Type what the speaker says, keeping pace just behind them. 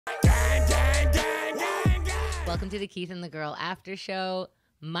Welcome to the Keith and the Girl After Show.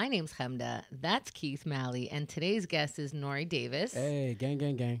 My name's Chemda. That's Keith Malley. And today's guest is Nore Davis. Hey, gang,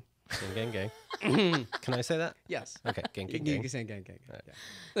 gang, gang. Gang, gang, gang. Can I say that? Yes. Okay, gang, gang, You gang. can say gang, gang, gang.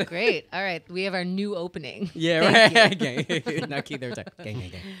 Right. Great. All right. We have our new opening. Yeah, Thank right. Gang. Now Keith every time. Gang, gang,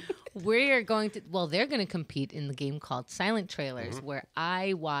 gang. We're going to, well, they're going to compete in the game called Silent Trailers, where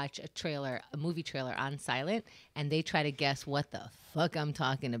I watch a movie trailer on silent, and they try to guess what the fuck I'm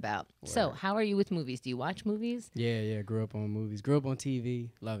talking about. So, how are you with movies? Do you watch movies? Yeah. Grew up on movies. Grew up on TV.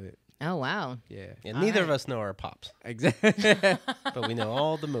 Love it. Oh, wow. Yeah. Yeah, neither of us know our pops, Exactly. but we know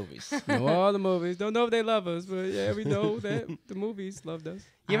all the movies. Know all the movies. Don't know if they love us, but yeah, we know that the movies loved us.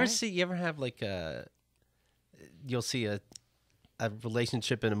 You ever have like you'll see a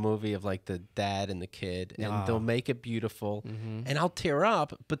relationship in a movie of like the dad and the kid, and they'll make it beautiful, and I'll tear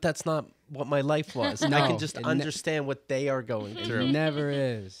up, but that's not what my life was. I can just understand what they are going through. It never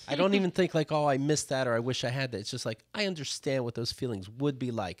is. I don't even think like, oh, I missed that or I wish I had that. It's just like, I understand what those feelings would be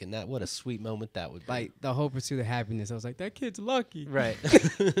like, and that what a sweet moment that would be. Like the whole pursuit of happiness. I was like, that kid's lucky. Right.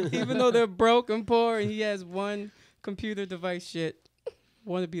 Even though they're broke and poor and he has one computer device shit.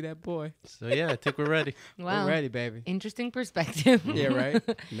 Want to be that boy. So yeah, I think we're ready. Wow. We're ready, baby. Interesting perspective. Yeah, right?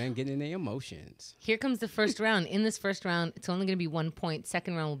 Men getting in their emotions. Here comes the first round. In this first round, it's only going to be 1 point.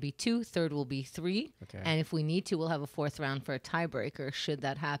 Second round will be 2. Third will be 3. Okay. And if we need to, we'll have a fourth round for a tiebreaker should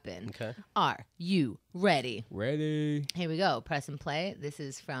that happen. Okay. Are you ready? Ready. Here we go. Press and play. This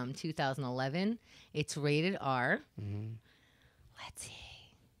is from 2011. It's rated R. Let's see.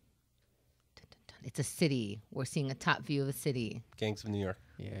 Dun, dun, dun. It's a city. We're seeing a top view of a city. Gangs of New York.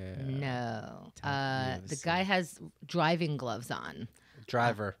 Yeah. No. Top view of a The city. guy has driving gloves on.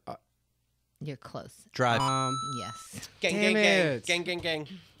 Driver. You're close. Drive. Yes. Gang, Damn gang, gang. it. Gang, gang, gang.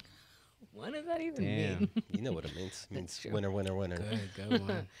 What does that even Damn. mean? You know what it means. It means true. winner, winner, winner. Good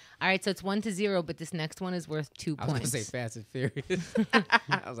one. All right, so it's 1-0, but this next one is worth 2 I was going to points. say Fast and Furious.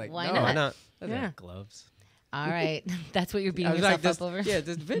 I was like, Why no. not? Why not? Doesn't Yeah. have gloves. All right, that's what you're beating I was yourself like, up over. Yeah,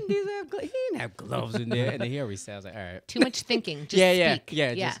 does Vin Diesel have gloves? He didn't have gloves in there. And then he already said, I was like, all right. Too much thinking. Just yeah,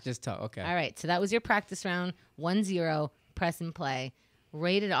 speak. just talk. Okay. All right, so that was your practice round. 1-0, press and play.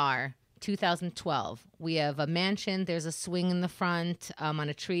 Rated R, 2012. We have a mansion. There's a swing in the front on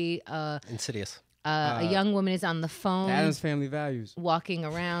a tree. Insidious. A young woman is on the phone. Adam's Family Values. Walking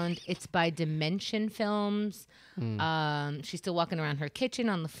around. It's by Dimension Films. She's still walking around her kitchen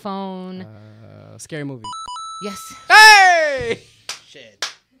on the phone. Scary movie. Yes. Hey! Shit.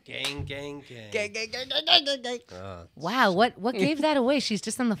 Gang, gang, gang. Gang. Wow, what gave that away? She's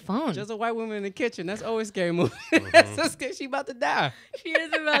just on the phone. Just a white woman in the kitchen. That's always a scary movie. That's so scary. She about to die. She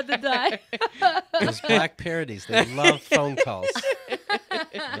is about to die. Those black parodies, they love phone calls.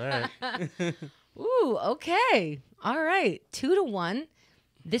 All right. Ooh, okay. All right. 2-1.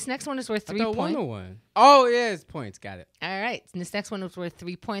 This next one is worth 3 points. 1-1. Oh, yeah, it's points. Got it. All right. This next one is worth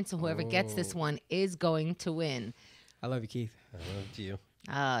 3 points. So whoever gets this one is going to win. I love you, Keith. I love you.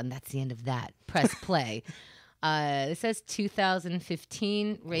 And that's the end of that. Press play. This says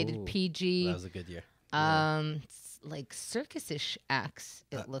 2015, rated Ooh, PG. That was a good year. It's like circus-ish acts,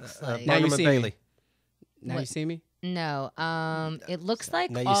 it looks like. Now you Barnum and see Bailey. me. Now you What? see me? No. It looks like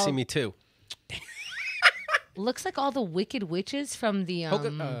Now you see me too. looks like all the Wicked Witches from the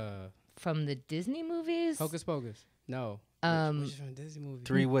Hocus, from the Disney movies. Hocus Pocus. No. Which is from a Disney movie?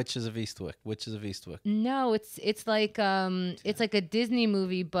 Three Witches of Eastwick. Witches of Eastwick. No, it's like a Disney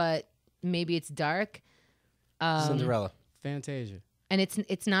movie, but maybe it's dark. Cinderella. Fantasia. And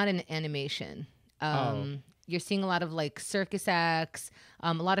it's not an animation. You're seeing a lot of like circus acts,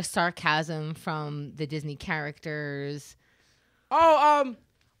 a lot of sarcasm from the Disney characters. They're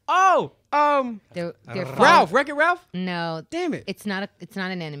Ralph. Wreck-It Ralph? No, Damn it. it's not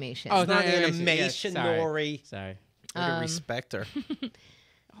an animation. Oh, It's not animation. animation, Yes, sorry. Nore. Sorry. Way to respect her.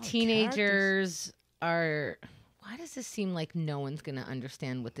 Teenagers are. Why does this seem like no one's gonna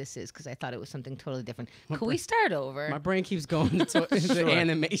understand what this is? Because I thought it was something totally different. Could we start over? My brain keeps going into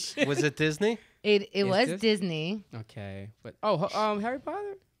animation. Was it Disney? It was this- Disney. Okay. But Harry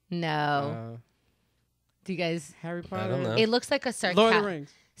Potter? No. Do you guys? Harry Potter? I don't know. It looks like a Lord of the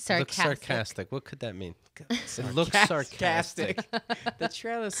Rings. It looks sarcastic. What could that mean? It looks sarcastic. The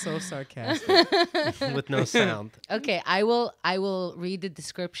trailer's so sarcastic. with no sound. Okay, I will read the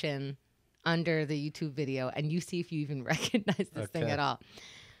description under the YouTube video, and you see if you even recognize this thing Okay. at all.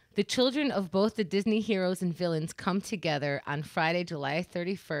 The children of both the Disney heroes and villains come together on Friday, July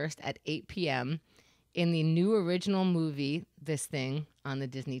 31st at 8 p.m. in the new original movie, This Thing, on the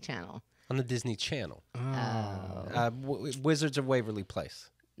Disney Channel. On the Disney Channel. Oh. Wizards of Waverly Place.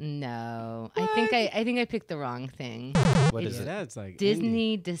 No, I think I picked the wrong thing. What is it? That's like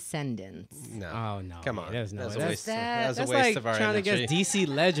Disney Descendants. No. Oh no! Come on. There's no. That's a That's, waste. that- That's a that's waste like of our trying energy. to guess DC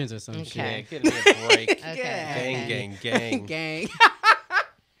Legends or some Okay. Yeah, shit. give me a break. Okay. Gang, gang, gang. Gang.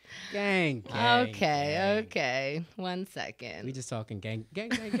 Gang. Okay. 1 second. We just talking gang. Gang.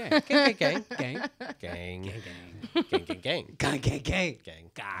 Gang, gang, gang. Gang. Gang. Gang. Gang, gang, gang. Gang. Gang.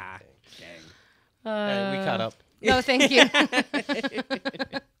 Gang. Gah. All right, we caught up. No, thank you.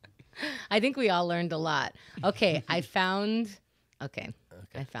 I think we all learned a lot. Okay, I found the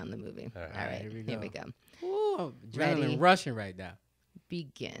movie. All right, here we go. Ooh, adrenaline Ready? rushing right now.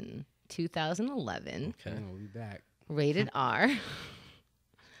 Begin. 2011. Okay. Oh, we back. Rated R.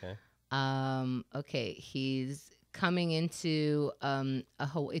 Okay. Okay, he's coming into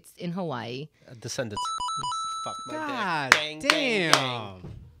it's in Hawaii. Descendants. Fuck my God dick. Gang, gang, gang. damn.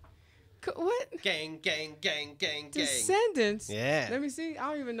 What? Gang, gang, gang, gang, gang. Descendants? Yeah. Let me see. I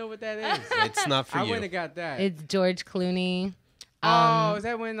don't even know what that is. It's not for I you. wouldn't have got that. It's George Clooney. Oh, is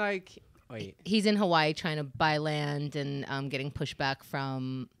that when like? Wait. He's in Hawaii trying to buy land and getting pushback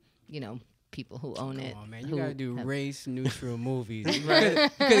from, people who own it. Come on, man. You who gotta do have- race neutral movies. You could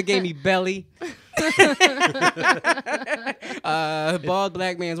have gave me Belly. Bald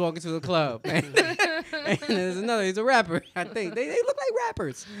black man's walking to the club. And there's another. He's a rapper. I think they look like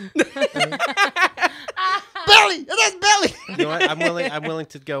rappers. Belly. That's Belly. You know what? I'm willing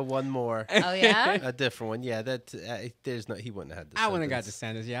to go one more. Oh, yeah? A different one. Yeah, that he wouldn't have had I wouldn't have got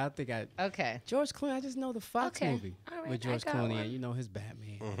Descendants. Descendants. Yeah, I think I. Okay. George Clooney. I just know the Fox Okay. movie All right, with I George got Clooney, one. and you know his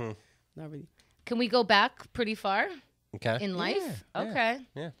Batman. Mhm. Not really. Can we go back pretty far Okay. in life? Yeah. Okay.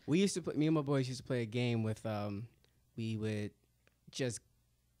 We used to play. Me and my boys used to play a game with. We would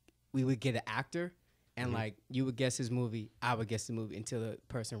get an actor, and like you would guess his movie, I would guess the movie until the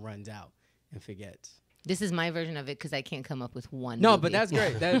person runs out and forgets. This is my version of it because I can't come up with one. No, movie. but that's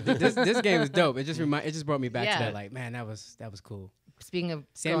great. This game is dope. It just brought me back Yeah. to that. Like, man, that was cool. Speaking of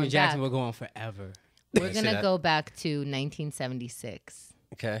Samuel going Jackson back, will go on forever. we're see gonna that. go back to 1976.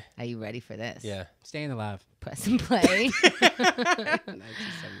 Okay. Are you ready for this? Yeah. Staying alive. Press and play.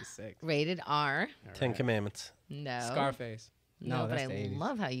 1976. Rated R. Ten Commandments. No. Scarface. No, but that's I the 80s.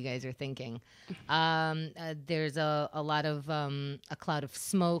 love how you guys are thinking. There's a lot of a cloud of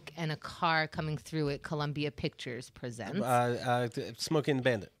smoke and a car coming through it. Columbia Pictures presents. Smoking the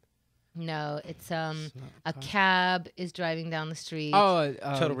Bandit. No, it's a cab is driving down the street. Oh,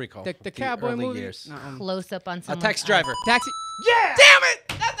 Total Recall. The cowboy early movie. years. Close up on A someone. taxi driver. Taxi. Yeah. Damn it.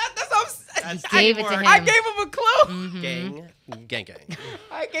 That's what I'm saying. Gave it to him. I gave him a clue. Gang, gang, gang.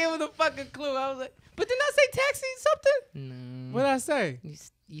 I gave him the fucking clue. I was like, but didn't I say taxi something? No. What did I say?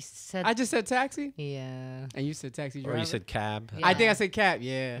 You said. I just said taxi, yeah. and you said taxi driver. Or you said cab. Yeah. I think I said cab.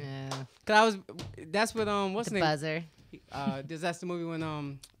 Yeah. Yeah. Cause I was. That's what what's The the name? buzzer. That's the movie when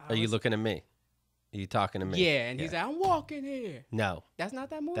Are you looking at me? Are you talking to me? Yeah, and he's like, I'm walking here. No, That's not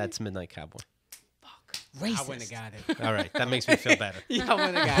that movie. that's Midnight Cowboy. Racist. I wouldn't have got it. All right, that makes me feel better. Yeah, I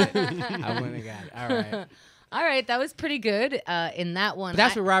wouldn't have got it. I wouldn't have got it. All right. All right, that was pretty good. In that one, But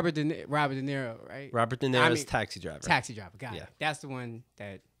that's with Robert De Niro, right? Robert De Niro's Taxi Driver. Taxi driver. Got Yeah. it. That's the one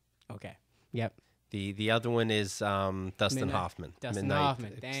that. Okay. Yep. The other one is Dustin Midnight. Hoffman. Dustin Midnight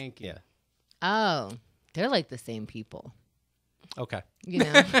Hoffman. Thank you. Yeah. Oh, they're like the same people. Okay. You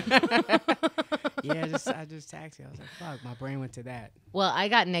know. Yeah, I just taxi. I was like, fuck, my brain went to that. Well, I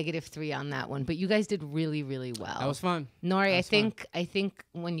got -3 on that one, but you guys did really, really well. That was fun. Nore, I was fun. think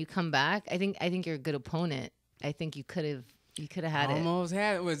when you come back, I think you're a good opponent. I think you could have had it. Almost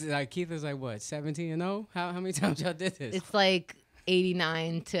had it. Was it like Keith was like what 17-0? How many times y'all did this? It's like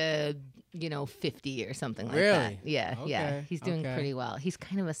 89 to 50 or something like that. Really? Yeah, yeah. Okay, He's doing okay. pretty well. He's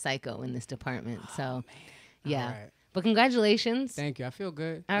kind of a psycho in this department. So, yeah. All right. But congratulations. Thank you. I feel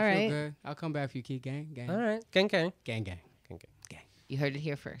good. All I right. feel good. I'll come back for you, Keith. Gang. All right. Gang, gang. Gang. Gang, gang. You heard it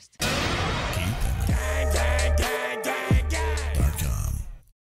here first. Keith